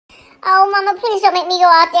Oh, Mama, please don't make me go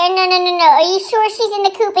out there. No. Are you sure she's in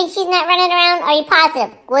the coop and she's not running around? Are you positive?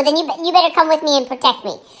 Well, then you better come with me and protect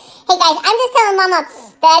me. Hey, guys, I'm just telling Mama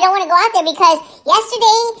that I don't want to go out there because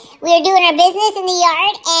yesterday we were doing our business in the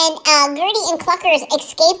yard and Gertie and Cluckers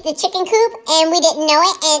escaped the chicken coop and we didn't know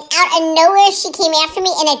it. And out of nowhere, she came after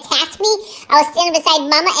me and attacked me. I was standing beside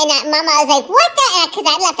Mama and Mama was like, what the heck? Because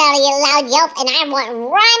I let out a loud yelp and I went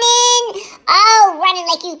running. Oh, running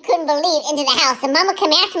like you couldn't believe into the house. And Mama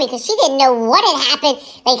came after me because she didn't know what had happened,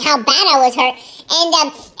 like how bad I was hurt. And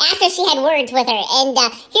after she had words with her. And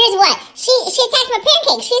here's what. She attacked my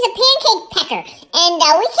pancake. She's a pancake pecker. And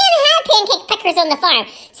we can't have pancake peckers on the farm.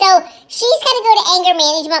 So she's got to go to anger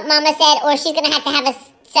management, Mama said, or she's going to have a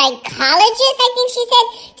psychologist, I think she said,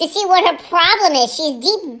 to see what her problem is. She's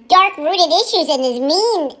deep, dark-rooted issues and is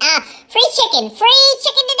mean. Free chicken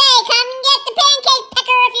today. Come and get the pancake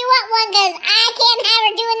pecker if you want one, because I can't have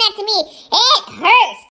her doing that to me. It hurts.